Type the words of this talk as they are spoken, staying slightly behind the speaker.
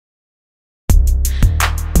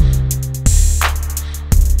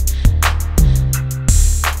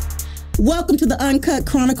Welcome to the Uncut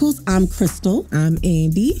Chronicles. I'm Krystle. I'm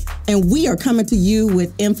Andy. And we are coming to you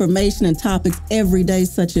with information and topics every day,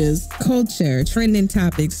 such as culture, trending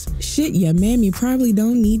topics, shit your mammy probably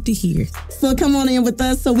don't need to hear. So come on in with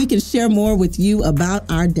us so we can share more with you about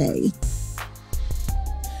our day.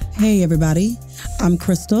 Hey, everybody. I'm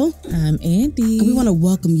Krystle. I'm Andy. And we want to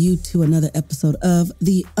welcome you to another episode of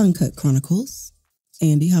the Uncut Chronicles.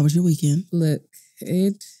 Andy, how was your weekend? Look,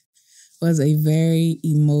 it was a very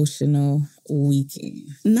emotional weekend.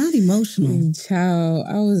 Not emotional. Child,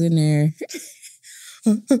 I was in there.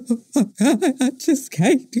 I just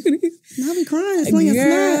can't do this. Now we crying. Slinging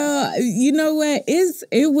Girl, you know what?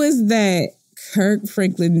 It was that Kirk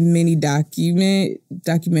Franklin mini documentary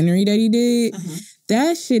that he did. Uh-huh.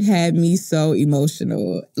 That shit had me so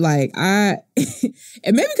emotional. Like and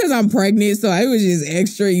maybe because I'm pregnant, so it was just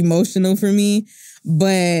extra emotional for me.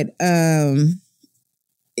 But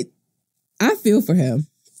I feel for him.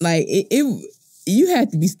 Like you had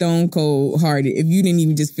to be stone cold hearted if you didn't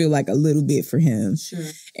even just feel like a little bit for him. Sure.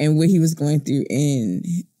 And what he was going through in,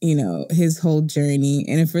 his whole journey.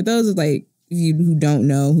 And for those of you who don't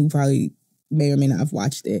know, who probably may or may not have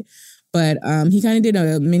watched it, but he kind of did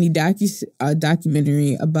a mini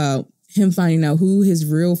documentary about him finding out who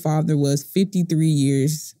his real father was 53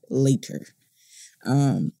 years later.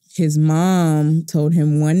 His mom told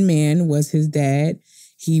him one man was his dad.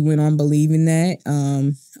 He went on believing that.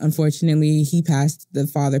 Unfortunately, the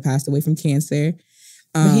father passed away from cancer.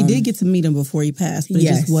 But he did get to meet him before he passed, but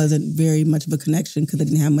yes. It just wasn't very much of a connection because they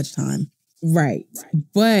didn't have much time. Right.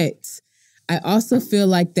 But I also feel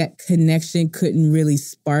like that connection couldn't really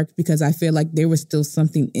spark because I feel like there was still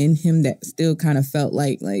something in him that still kind of felt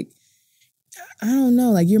like I don't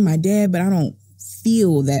know, like you're my dad, but I don't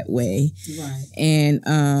feel that way. Right.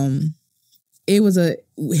 And it was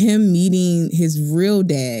him meeting his real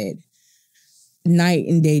dad, night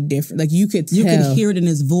and day different. Like you could tell. You could hear it in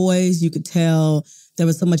his voice. You could tell there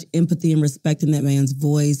was so much empathy and respect in that man's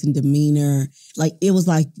voice and demeanor. Like it was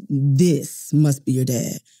like, this must be your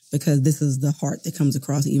dad because this is the heart that comes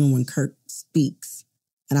across even when Kirk speaks.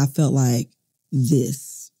 And I felt like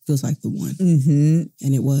this feels like the one. Mm-hmm.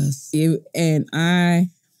 And it was. And I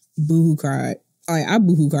boohoo cried. I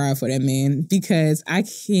boohoo cried for that man because I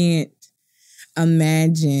can't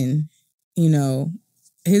imagine,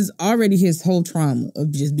 his whole trauma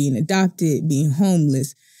of just being adopted, being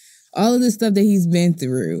homeless, all of this stuff that he's been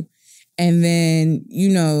through. And then,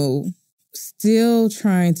 still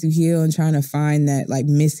trying to heal and trying to find that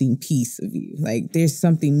missing piece of you. Like there's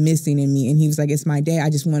something missing in me. And he was like, it's my dad. I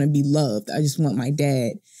just want to be loved. I just want my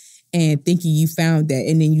dad. And thinking you found that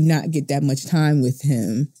and then you not get that much time with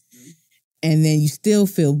him. And then you still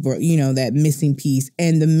feel, that missing piece.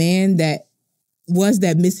 And the man that was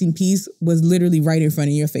that missing piece was literally right in front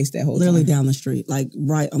of your face that whole time. Literally down the street,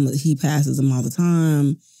 right on he passes him all the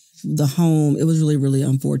time. The home, it was really, really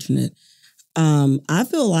unfortunate. I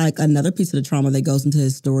feel like another piece of the trauma that goes into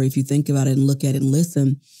his story, if you think about it and look at it and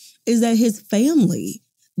listen, is that his family,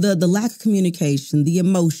 the lack of communication, the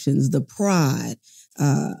emotions, the pride,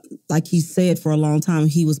 like he said for a long time,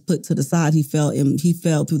 he was put to the side. He fell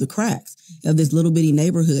through the cracks of this little bitty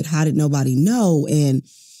neighborhood. How did nobody know? And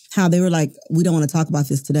how they were like, we don't want to talk about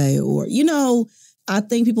this today. Or, I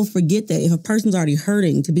think people forget that if a person's already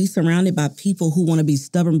hurting, to be surrounded by people who want to be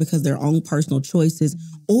stubborn because of their own personal choices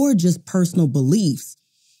or just personal beliefs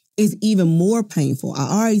is even more painful. I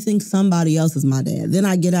already think somebody else is my dad. Then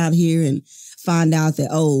I get out here and find out that,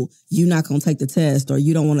 you're not going to take the test or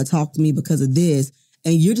you don't want to talk to me because of this.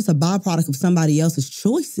 And you're just a byproduct of somebody else's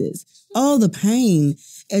choices. Oh, the pain.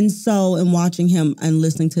 And so in watching him and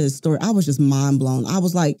listening to his story, I was just mind blown. I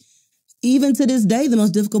was like, even to this day, the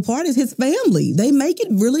most difficult part is his family. They make it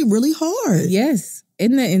really, really hard. Yes.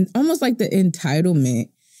 Almost like the entitlement.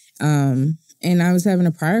 And I was having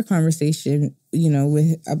a prior conversation,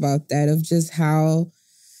 about that of just how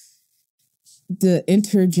the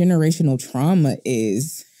intergenerational trauma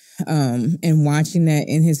is. And watching that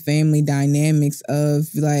in his family dynamics of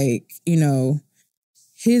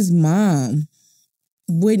his mom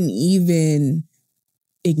wouldn't even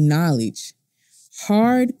acknowledge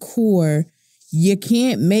hardcore, you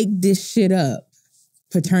can't make this shit up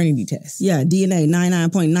paternity test. Yeah, DNA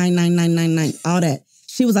 99.99999, all that.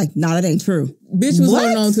 She was like, nah, that ain't true. Bitch was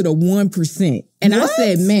holding on to the 1%. And I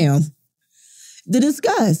said, ma'am. To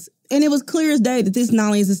discuss. And it was clear as day that this not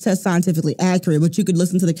only is this test scientifically accurate, but you could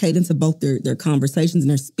listen to the cadence of both their conversations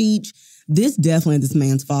and their speech. This definitely is this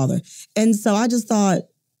man's father. And so I just thought,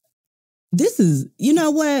 this is, you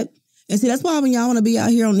know what? And see, that's why when y'all want to be out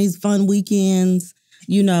here on these fun weekends,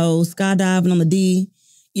 skydiving on the D,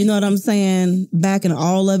 You know what I'm saying? Backing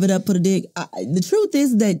all of it up, put a dig. The truth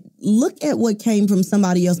is that look at what came from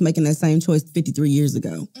somebody else making that same choice 53 years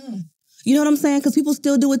ago. You know what I'm saying? Because people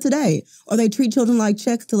still do it today. Or they treat children like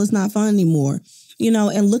checks till it's not fun anymore.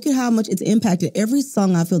 And look at how much it's impacted every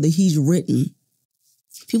song I feel that he's written.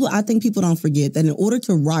 I think people don't forget that in order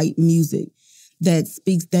to write music that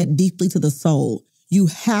speaks that deeply to the soul, you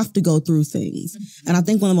have to go through things. And I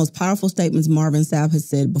think one of the most powerful statements Marvin Sapp has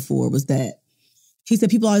said before was that he said,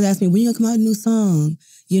 people always ask me, when you going to come out with a new song?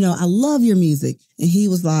 I love your music. And he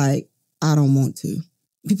was like, I don't want to.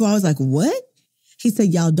 People are always like, what? He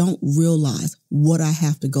said, y'all don't realize what I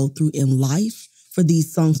have to go through in life for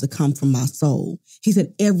these songs to come from my soul. He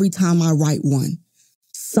said, every time I write one,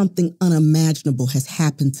 something unimaginable has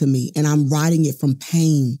happened to me and I'm writing it from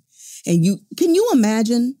pain. And can you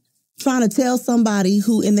imagine trying to tell somebody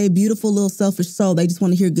who in their beautiful little selfish soul, they just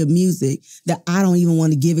want to hear good music, that I don't even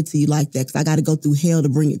want to give it to you like that because I got to go through hell to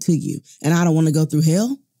bring it to you. And I don't want to go through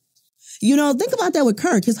hell. Think about that with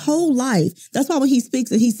Kirk, his whole life. That's why when he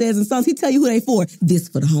speaks and he says in songs, he tell you who they for. This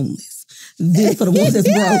for the homeless. This for the ones that's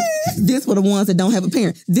broke. This for the ones that don't have a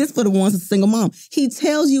parent. This for the ones that's a single mom. He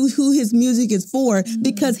tells you who his music is for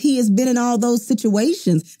because he has been in all those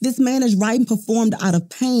situations. This man has written, performed out of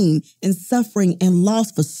pain and suffering and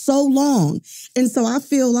loss for so long. And so I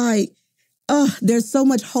feel like, there's so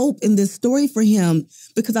much hope in this story for him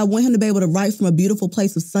because I want him to be able to write from a beautiful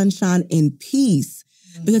place of sunshine and peace.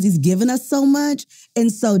 Because he's given us so much.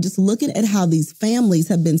 And so just looking at how these families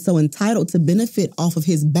have been so entitled to benefit off of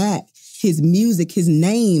his back, his music, his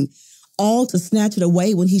name, all to snatch it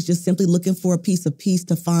away when he's just simply looking for a piece of peace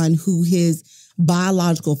to find who his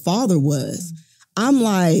biological father was. I'm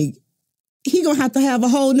like, he gonna have a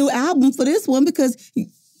whole new album for this one because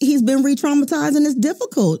he's been re-traumatized and it's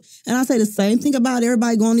difficult. And I say the same thing about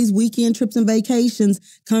everybody going on these weekend trips and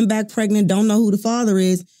vacations, come back pregnant, don't know who the father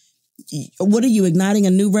is. What are you, igniting a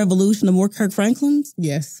new revolution of more Kirk Franklins?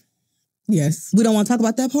 Yes. Yes. We don't want to talk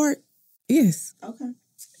about that part? Yes. Okay.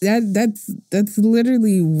 That's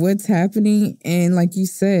literally what's happening. And like you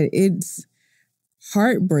said, it's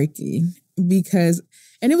heartbreaking because,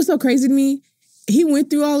 and it was so crazy to me, he went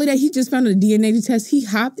through all of that. He just found a DNA test. He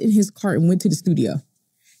hopped in his car and went to the studio.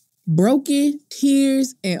 Broken,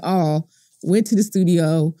 tears and all, went to the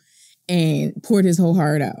studio and poured his whole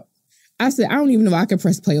heart out. I said, I don't even know if I can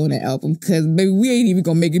press play on that album because maybe we ain't even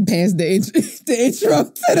going to make it past the intro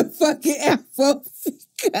to the fucking album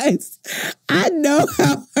because I know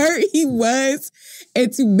how hurt he was.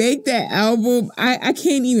 And to make that album, I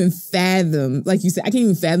can't even fathom, like you said, I can't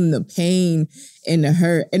even fathom the pain and the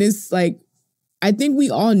hurt. And it's like, I think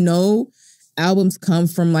we all know albums come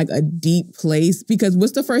from like a deep place because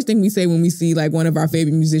what's the first thing we say when we see like one of our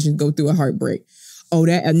favorite musicians go through a heartbreak? Oh,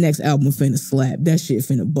 that next album finna slap. That shit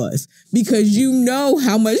finna bust. Because you know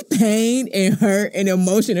how much pain and hurt and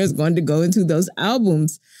emotion is going to go into those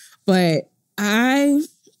albums. But my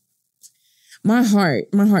heart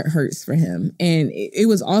hurts for him. And it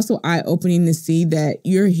was also eye-opening to see that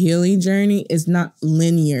your healing journey is not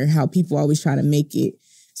linear, how people always try to make it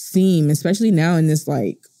seem, especially now in this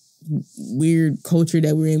like weird culture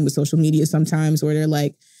that we're in with social media sometimes where they're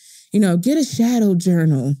like, get a shadow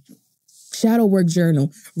work journal,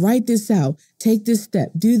 write this out, take this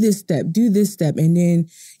step, do this step, and then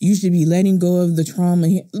you should be letting go of the trauma.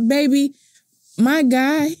 Baby, my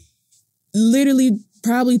guy literally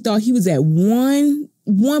probably thought he was at one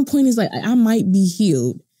point. He's like, I might be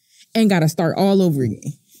healed and got to start all over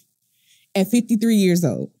again. At 53 years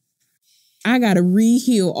old, I got to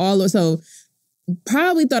re-heal all of. So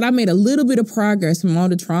probably thought I made a little bit of progress from all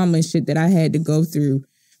the trauma and shit that I had to go through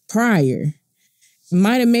prior.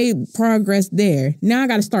 Might have made progress there. Now I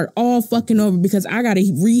got to start all fucking over because I got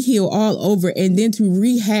to re-heal all over and then to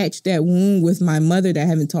rehatch that wound with my mother that I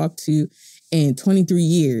haven't talked to in 23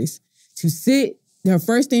 years. To sit, the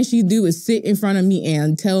first thing she do is sit in front of me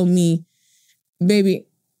and tell me, baby,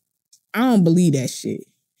 I don't believe that shit.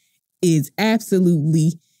 It's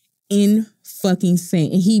absolutely fucking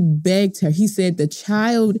insane. And he begged her. He said, the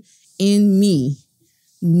child in me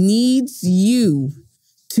needs you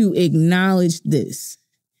to acknowledge this.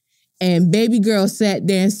 And baby girl sat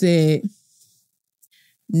there and said,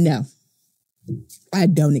 no, I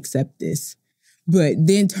don't accept this. But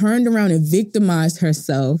then turned around and victimized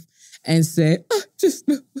herself and said, just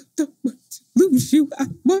lose you.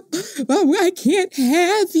 I can't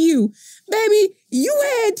have you. Baby, you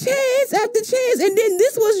had chance after chance. And then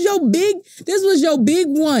this was your big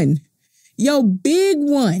one. Your big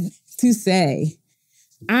one to say,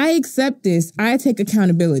 I accept this. I take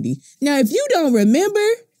accountability. Now, if you don't remember,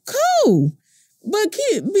 cool. But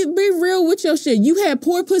kid, be real with your shit. You had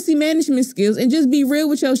poor pussy management skills and just be real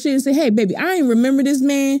with your shit and say, hey, baby, I ain't remember this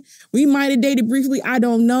man. We might have dated briefly. I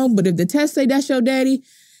don't know. But if the test say that's your daddy,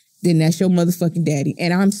 then that's your motherfucking daddy.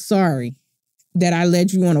 And I'm sorry that I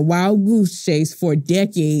led you on a wild goose chase for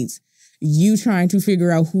decades, you trying to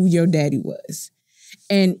figure out who your daddy was.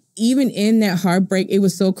 And even in that heartbreak, it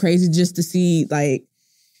was so crazy just to see, like,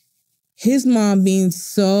 his mom being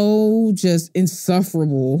so just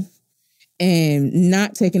insufferable and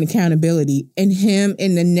not taking accountability, and him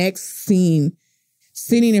in the next scene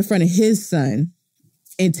sitting in front of his son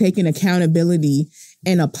and taking accountability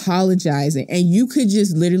and apologizing. And you could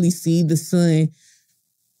just literally see the son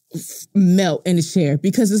melt in the chair,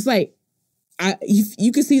 because it's like,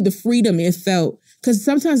 you could see the freedom it felt. Because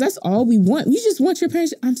sometimes that's all we want. You just want your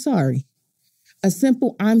parents. I'm sorry. A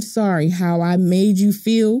simple, I'm sorry how I made you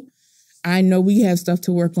feel. I know we have stuff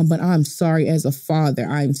to work on, but I'm sorry as a father.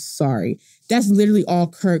 I'm sorry. That's literally all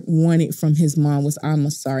Kirk wanted from his mom was, I'm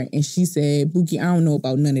sorry. And she said, Buki, I don't know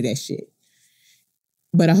about none of that shit,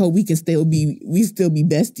 but I hope we still be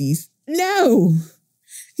besties. No,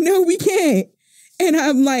 we can't. And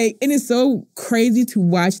I'm like, and it's so crazy to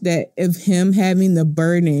watch that, of him having the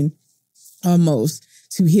burden almost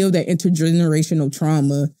to heal that intergenerational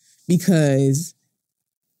trauma because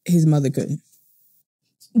his mother couldn't.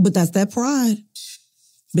 But that's that pride.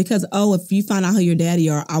 Because, if you find out who your daddy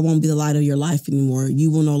are, I won't be the light of your life anymore. You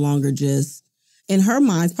will no longer just, in her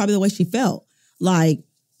mind, it's probably the way she felt. Like,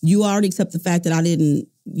 you already accept the fact that I didn't,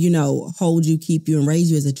 hold you, keep you, and raise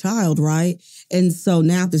you as a child, right? And so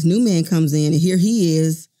now if this new man comes in, and here he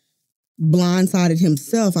is, blindsided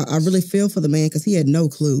himself. I really feel for the man because he had no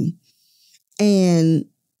clue. And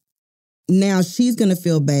now she's going to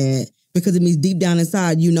feel bad. Because it means deep down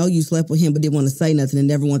inside, you slept with him but didn't want to say nothing and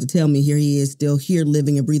never wanted to tell me. Here he is still here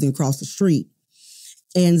living and breathing across the street.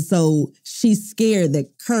 And so she's scared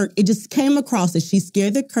that Kirk, it just came across that she's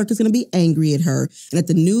scared that Kirk is going to be angry at her and that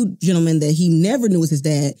the new gentleman that he never knew was his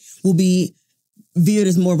dad will be viewed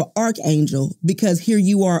as more of an archangel, because here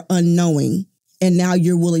you are unknowing and now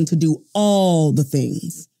you're willing to do all the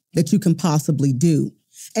things that you can possibly do.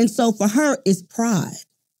 And so for her, it's pride.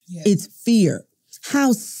 Yes. It's fear.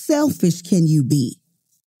 How selfish can you be?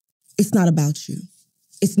 It's not about you.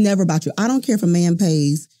 It's never about you. I don't care if a man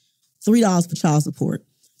pays $3 for child support.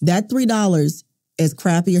 That $3, as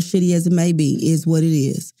crappy or shitty as it may be, is what it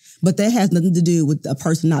is. But that has nothing to do with a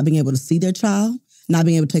person not being able to see their child, not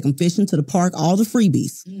being able to take them fishing, to the park, all the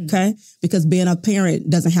freebies, okay? Because being a parent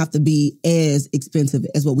doesn't have to be as expensive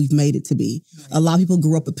as what we've made it to be. Right. A lot of people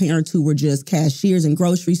grew up with parents who were just cashiers in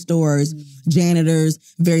grocery stores,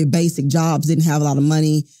 janitors, very basic jobs, didn't have a lot of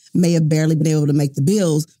money, may have barely been able to make the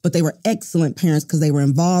bills, but they were excellent parents because they were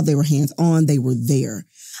involved, they were hands-on, they were there.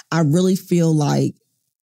 I really feel like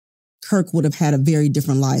Kirk would have had a very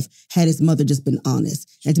different life had his mother just been honest.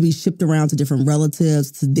 And to be shipped around to different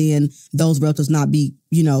relatives, to then those relatives not be,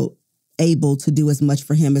 able to do as much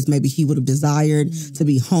for him as maybe he would have desired, to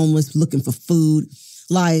be homeless, looking for food.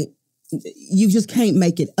 Like, you just can't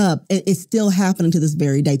make it up. It's still happening to this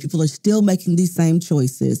very day. People are still making these same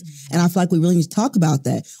choices. And I feel like we really need to talk about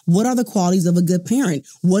that. What are the qualities of a good parent?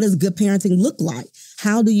 What does good parenting look like?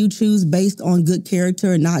 How do you choose based on good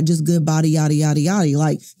character and not just good body, yada, yada, yada?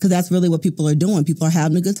 Like, because that's really what people are doing. People are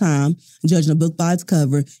having a good time, judging a book by its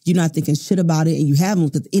cover. You're not thinking shit about it, and you haven't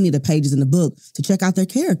looked at any of the pages in the book to check out their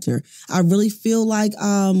character. I really feel like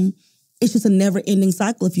it's just a never-ending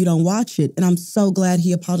cycle if you don't watch it. And I'm so glad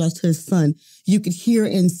he apologized to his son. You could hear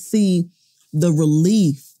and see the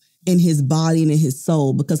relief in his body and in his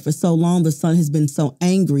soul, because for so long the son has been so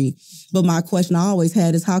angry. But my question I always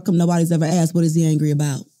had is, how come nobody's ever asked, what is he angry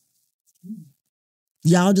about?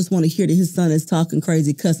 Y'all just want to hear that his son is talking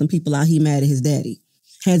crazy, cussing people out, he mad at his daddy.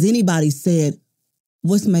 Has anybody said,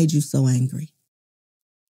 what's made you so angry?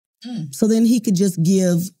 So then he could just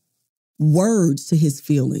give words to his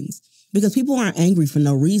feelings. Because people aren't angry for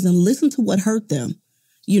no reason. Listen to what hurt them,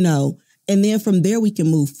 and then from there we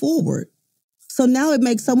can move forward. So now it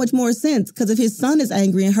makes so much more sense, because if his son is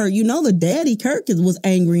angry and hurt, the daddy, Kirk, was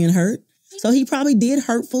angry and hurt. So he probably did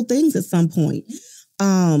hurtful things at some point.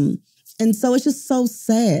 And so it's just so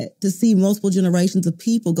sad to see multiple generations of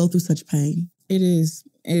people go through such pain. It is.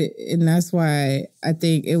 And that's why I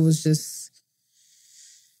think it was just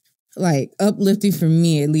like uplifting for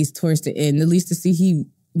me, at least towards the end, at least to see he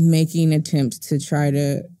making attempts to try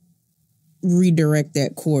to redirect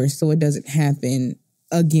that course so it doesn't happen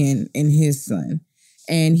again in his son.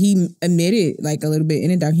 And he admitted, like, a little bit in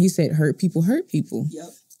the doc, he said, hurt people hurt people. Yep.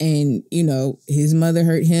 And, his mother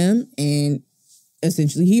hurt him, and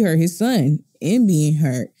essentially he hurt his son in being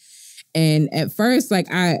hurt. And at first, like,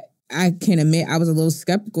 I I can admit I was a little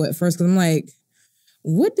skeptical at first because I'm like,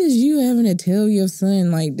 what does you having to tell your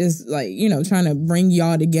son like this, like, you know, trying to bring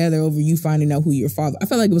y'all together over you finding out who your father? I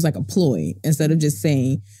felt like it was like a ploy instead of just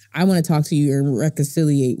saying, I want to talk to you and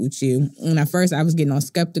reconciliate with you. And at first I was getting all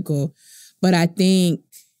skeptical, but I think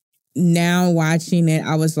now watching it,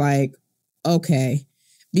 I was like, okay,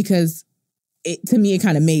 because to me, it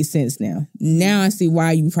kind of made sense now. Now I see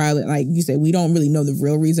why you probably, like you said, we don't really know the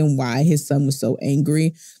real reason why his son was so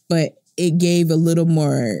angry, but it gave a little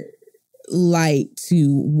more light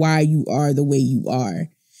to why you are the way you are.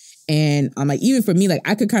 And I'm like, even for me, like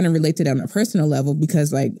I could kind of relate to that on a personal level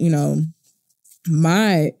because, like, you know,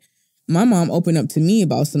 my mom opened up to me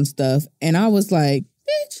about some stuff and I was like,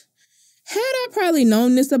 bitch, had I probably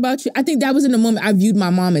known this about you? I think that was in the moment I viewed my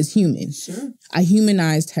mom as human. Sure. I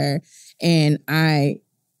humanized her and I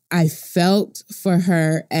felt for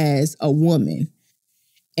her as a woman.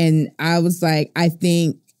 And I was like, I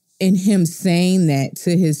think in him saying that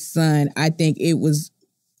to his son, I think it was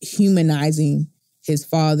humanizing his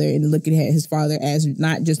father and looking at his father as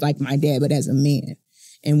not just like my dad, but as a man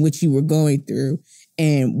and what you were going through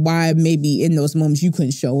and why maybe in those moments you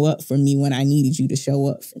couldn't show up for me when I needed you to show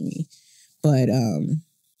up for me. But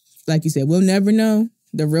like you said, we'll never know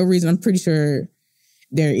the real reason. I'm pretty sure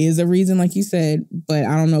there is a reason, like you said, but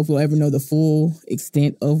I don't know if we'll ever know the full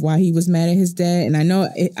extent of why he was mad at his dad. And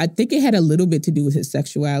I think it had a little bit to do with his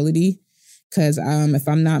sexuality, because if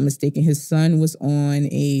I'm not mistaken, his son was on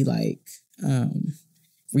a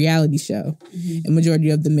reality show, and majority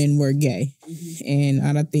of the men were gay, and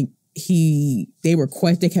I don't think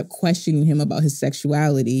they kept questioning him about his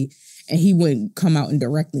sexuality, and he wouldn't come out and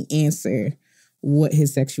directly answer what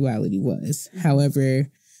his sexuality was. However,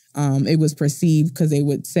 it was perceived because they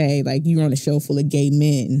would say, like, you're on a show full of gay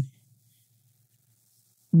men.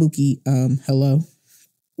 Buki, hello.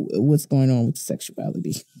 What's going on with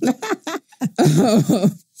sexuality?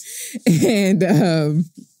 And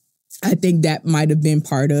I think that might have been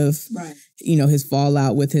part of, you know, his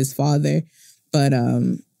fallout with his father. But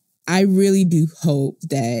I really do hope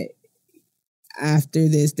that after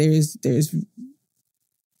this, there's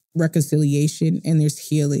reconciliation and there's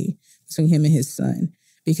healing between him and his son.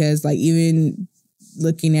 Because, like, even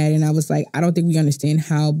looking at it, and I was like, I don't think we understand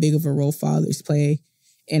how big of a role fathers play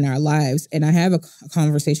in our lives. And I have a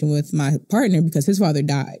conversation with my partner because his father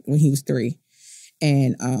died when he was 3.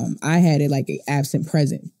 And I had it like an absent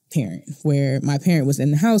present parent where my parent was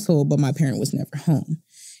in the household, but my parent was never home.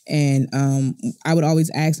 And I would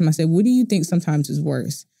always ask him, I said, what do you think sometimes is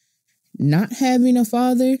worse? Not having a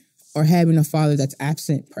father or having a father that's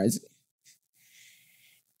absent present?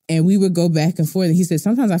 And we would go back and forth. And he said,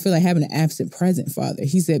 sometimes I feel like having an absent present father.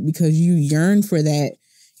 He said, because you yearn for that,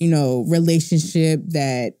 you know, relationship,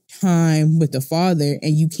 that time with the father,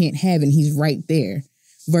 and you can't have it. And he's right there.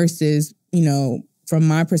 Versus, you know, from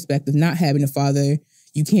my perspective, not having a father,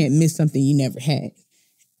 you can't miss something you never had.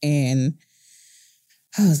 And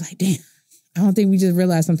I was like, damn, I don't think we just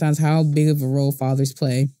realize sometimes how big of a role fathers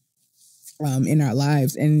play in our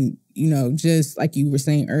lives. And, you know, just like you were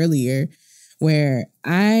saying earlier, where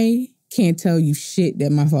I can't tell you shit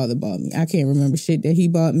that my father bought me. I can't remember shit that he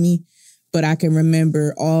bought me, but I can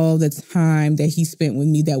remember all the time that he spent with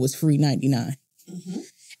me that was free 99.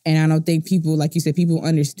 And I don't think people, like you said, people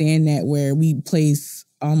understand that, where we place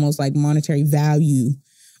almost like monetary value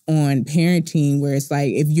on parenting, where it's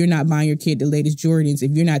like, if you're not buying your kid the latest Jordans,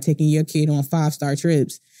 if you're not taking your kid on 5-star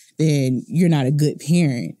trips, then you're not a good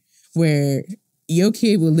parent. Where your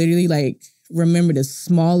kid will literally like remember the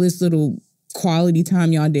smallest little quality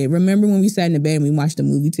time y'all did. Remember when we sat in the bed and we watched a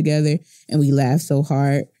movie together and we laughed so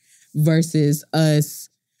hard, versus us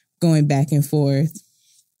going back and forth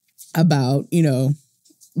about, you know,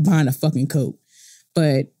 buying a fucking coat.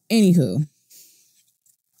 But anywho,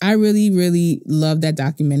 I really, really love that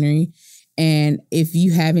documentary. And if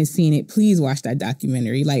you haven't seen it, please watch that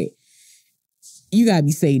documentary. Like, you gotta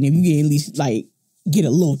be saying, if you get at least like get a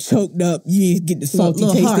little choked up, you get the salty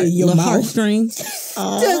taste in your mouth. Heartstrings. Just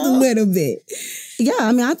a little bit. Yeah,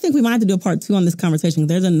 I mean, I think we might have to do a part 2 on this conversation.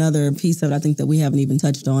 There's another piece of it I think that we haven't even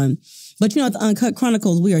touched on. But, you know, at the Uncut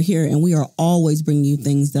Chronicles, we are here and we are always bringing you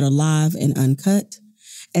things that are live and uncut.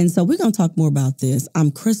 And so we're going to talk more about this.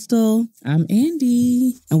 I'm Krystle. I'm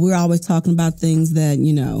Andy. And we're always talking about things that,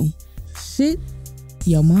 you know, shit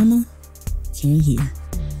your mama can't hear.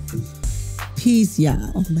 Peace,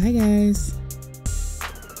 y'all. Bye, guys.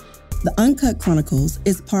 The Uncut Chronicles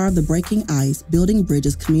is part of the Breaking Ice Building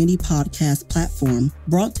Bridges community podcast platform,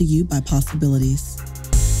 brought to you by Possibilities.